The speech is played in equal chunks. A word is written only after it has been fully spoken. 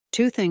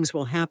Two things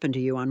will happen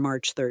to you on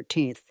March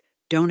 13th.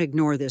 Don't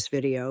ignore this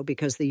video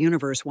because the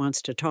universe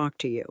wants to talk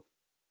to you.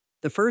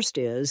 The first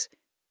is,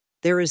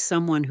 there is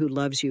someone who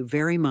loves you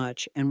very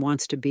much and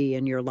wants to be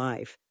in your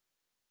life.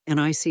 And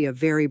I see a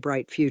very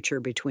bright future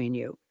between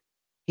you.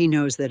 He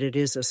knows that it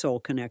is a soul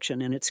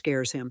connection and it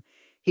scares him.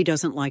 He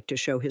doesn't like to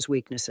show his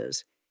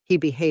weaknesses. He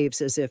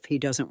behaves as if he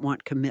doesn't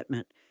want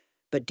commitment,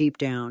 but deep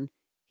down,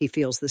 he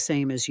feels the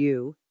same as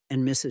you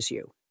and misses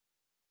you.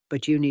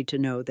 But you need to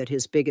know that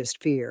his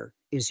biggest fear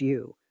is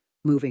you,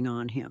 moving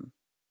on him.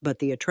 But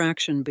the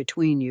attraction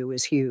between you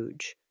is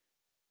huge.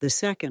 The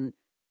second,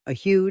 a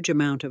huge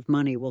amount of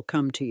money will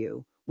come to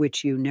you,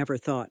 which you never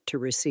thought to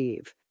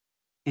receive.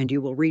 And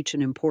you will reach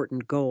an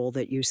important goal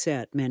that you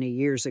set many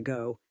years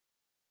ago.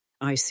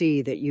 I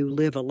see that you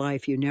live a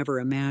life you never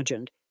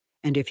imagined,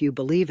 and if you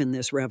believe in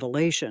this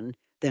revelation,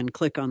 then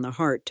click on the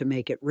heart to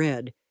make it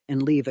red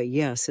and leave a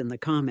yes in the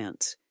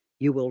comments.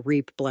 You will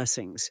reap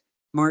blessings.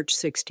 March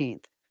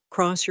 16th.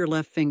 Cross your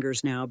left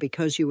fingers now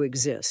because you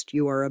exist.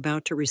 You are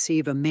about to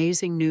receive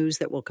amazing news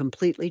that will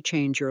completely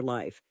change your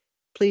life.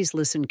 Please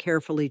listen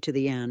carefully to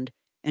the end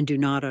and do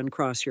not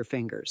uncross your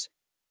fingers.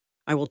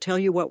 I will tell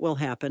you what will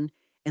happen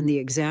and the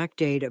exact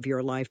date of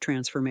your life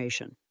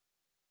transformation.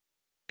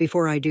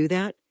 Before I do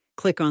that,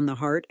 click on the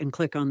heart and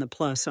click on the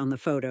plus on the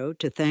photo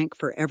to thank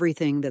for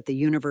everything that the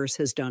universe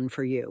has done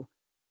for you.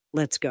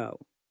 Let's go.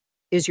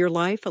 Is your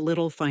life a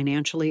little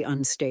financially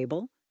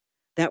unstable?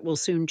 That will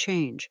soon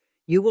change.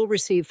 You will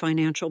receive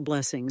financial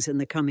blessings in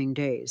the coming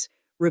days.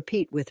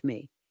 Repeat with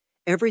me.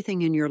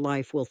 Everything in your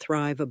life will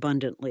thrive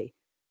abundantly.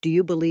 Do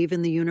you believe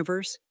in the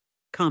universe?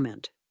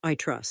 Comment, I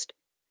trust.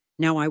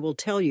 Now I will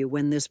tell you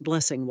when this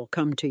blessing will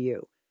come to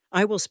you.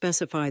 I will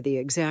specify the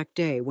exact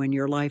day when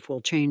your life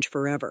will change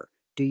forever.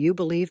 Do you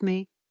believe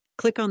me?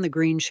 Click on the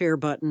green share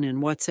button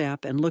in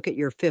WhatsApp and look at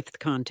your 5th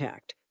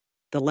contact.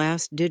 The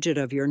last digit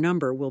of your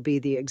number will be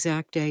the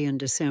exact day in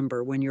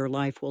December when your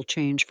life will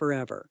change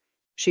forever.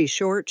 She's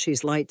short,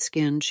 she's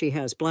light-skinned, she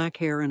has black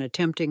hair and a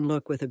tempting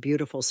look with a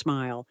beautiful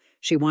smile.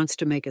 She wants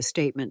to make a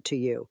statement to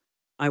you.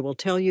 I will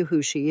tell you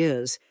who she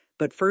is,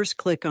 but first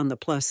click on the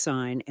plus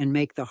sign and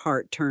make the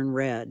heart turn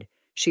red.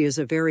 She is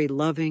a very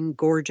loving,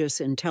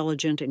 gorgeous,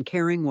 intelligent, and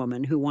caring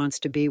woman who wants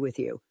to be with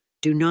you.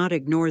 Do not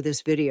ignore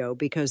this video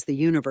because the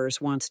universe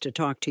wants to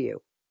talk to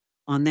you.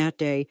 On that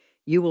day,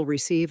 you will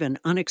receive an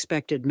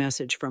unexpected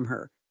message from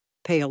her.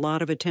 Pay a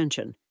lot of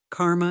attention.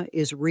 Karma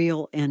is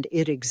real and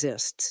it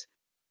exists.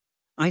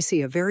 I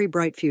see a very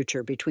bright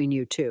future between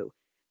you two.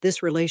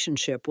 This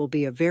relationship will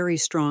be a very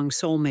strong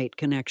soulmate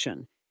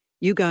connection.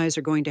 You guys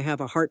are going to have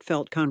a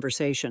heartfelt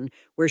conversation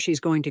where she's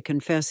going to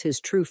confess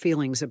his true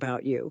feelings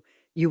about you.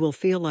 You will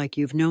feel like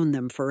you've known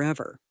them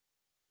forever.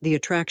 The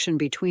attraction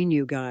between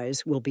you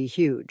guys will be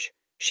huge.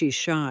 She's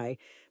shy,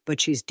 but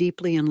she's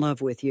deeply in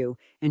love with you,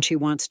 and she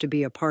wants to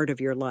be a part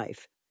of your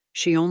life.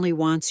 She only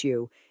wants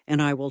you,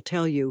 and I will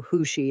tell you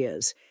who she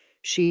is.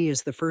 She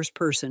is the first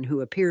person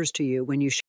who appears to you when you